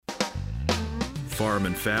Farm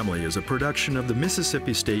and Family is a production of the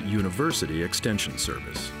Mississippi State University Extension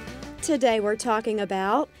Service. Today we're talking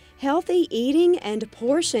about healthy eating and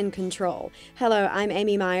portion control. Hello, I'm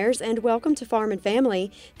Amy Myers, and welcome to Farm and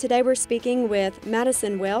Family. Today we're speaking with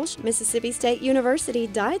Madison Welsh, Mississippi State University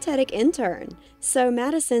dietetic intern. So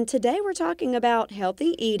Madison, today we're talking about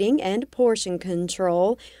healthy eating and portion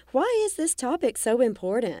control. Why is this topic so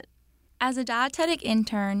important? As a dietetic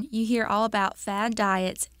intern, you hear all about fad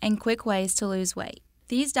diets and quick ways to lose weight.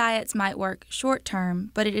 These diets might work short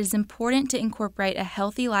term, but it is important to incorporate a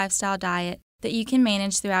healthy lifestyle diet that you can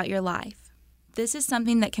manage throughout your life. This is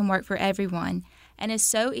something that can work for everyone and is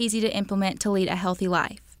so easy to implement to lead a healthy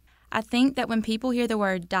life. I think that when people hear the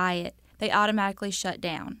word diet, they automatically shut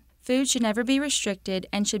down. Food should never be restricted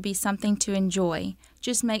and should be something to enjoy.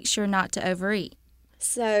 Just make sure not to overeat.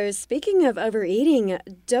 So, speaking of overeating,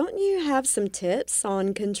 don't you have some tips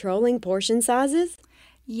on controlling portion sizes?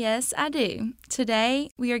 Yes, I do. Today,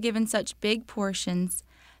 we are given such big portions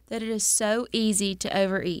that it is so easy to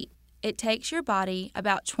overeat. It takes your body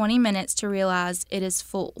about 20 minutes to realize it is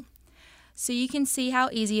full. So you can see how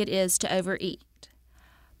easy it is to overeat.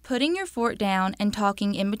 Putting your fork down and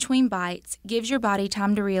talking in between bites gives your body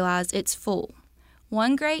time to realize it's full.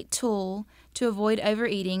 One great tool to avoid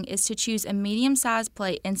overeating is to choose a medium-sized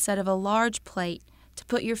plate instead of a large plate to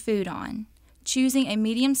put your food on. Choosing a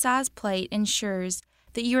medium-sized plate ensures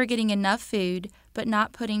that you are getting enough food but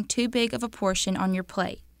not putting too big of a portion on your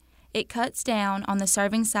plate. It cuts down on the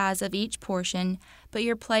serving size of each portion, but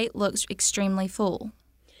your plate looks extremely full.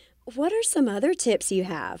 What are some other tips you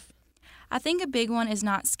have? I think a big one is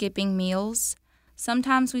not skipping meals.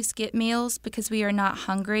 Sometimes we skip meals because we are not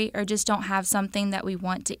hungry or just don't have something that we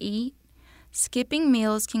want to eat. Skipping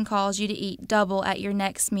meals can cause you to eat double at your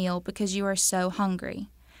next meal because you are so hungry.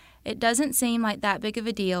 It doesn't seem like that big of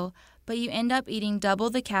a deal, but you end up eating double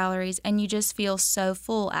the calories and you just feel so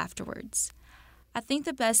full afterwards. I think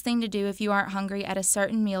the best thing to do if you aren't hungry at a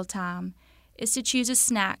certain meal time is to choose a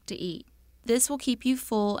snack to eat. This will keep you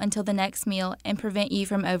full until the next meal and prevent you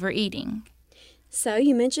from overeating. So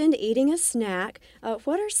you mentioned eating a snack.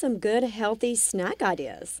 What are some good healthy snack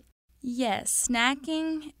ideas? Yes,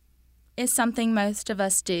 snacking is something most of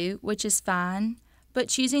us do, which is fine, but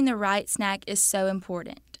choosing the right snack is so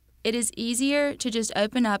important. It is easier to just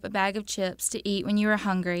open up a bag of chips to eat when you are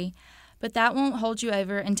hungry, but that won't hold you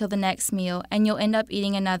over until the next meal and you'll end up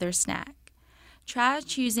eating another snack. Try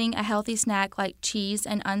choosing a healthy snack like cheese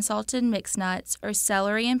and unsalted mixed nuts or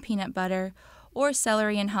celery and peanut butter or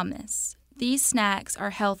celery and hummus. These snacks are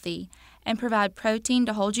healthy and provide protein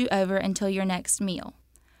to hold you over until your next meal.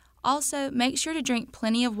 Also, make sure to drink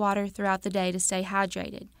plenty of water throughout the day to stay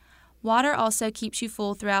hydrated. Water also keeps you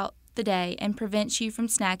full throughout the day and prevents you from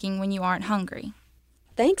snacking when you aren't hungry.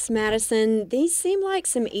 Thanks, Madison. These seem like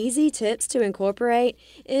some easy tips to incorporate.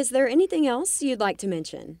 Is there anything else you'd like to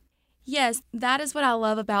mention? Yes, that is what I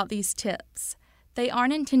love about these tips. They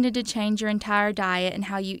aren't intended to change your entire diet and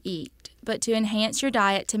how you eat, but to enhance your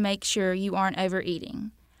diet to make sure you aren't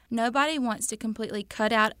overeating. Nobody wants to completely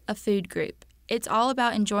cut out a food group. It's all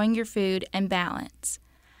about enjoying your food and balance.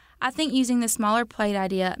 I think using the smaller plate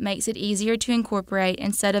idea makes it easier to incorporate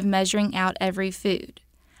instead of measuring out every food.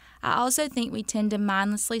 I also think we tend to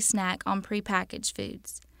mindlessly snack on prepackaged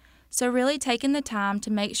foods. So really taking the time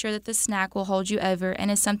to make sure that the snack will hold you over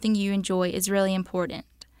and is something you enjoy is really important.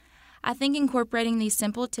 I think incorporating these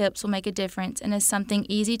simple tips will make a difference and is something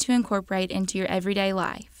easy to incorporate into your everyday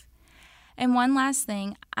life. And one last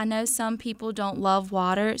thing, I know some people don't love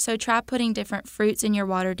water, so try putting different fruits in your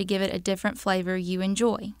water to give it a different flavor you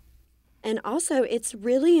enjoy. And also, it's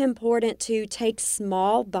really important to take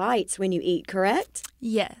small bites when you eat, correct?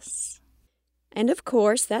 Yes. And of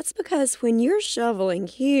course, that's because when you're shoveling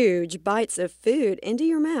huge bites of food into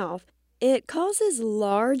your mouth, it causes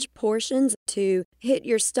large portions to hit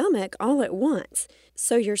your stomach all at once.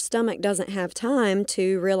 So your stomach doesn't have time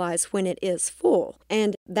to realize when it is full.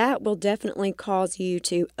 And that will definitely cause you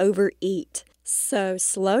to overeat. So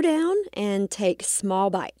slow down and take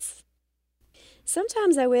small bites.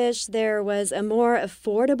 Sometimes I wish there was a more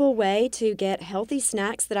affordable way to get healthy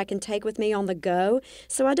snacks that I can take with me on the go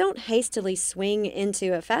so I don't hastily swing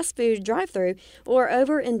into a fast food drive-thru or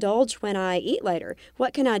overindulge when I eat later.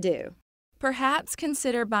 What can I do? Perhaps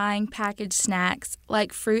consider buying packaged snacks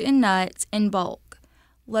like fruit and nuts in bulk.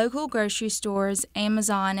 Local grocery stores,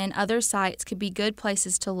 Amazon, and other sites could be good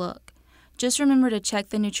places to look. Just remember to check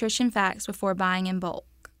the nutrition facts before buying in bulk.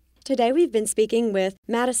 Today we've been speaking with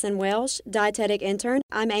Madison Welsh, dietetic intern.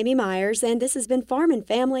 I'm Amy Myers, and this has been Farm and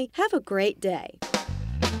Family. Have a great day.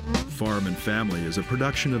 Farm and Family is a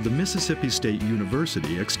production of the Mississippi State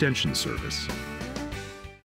University Extension Service.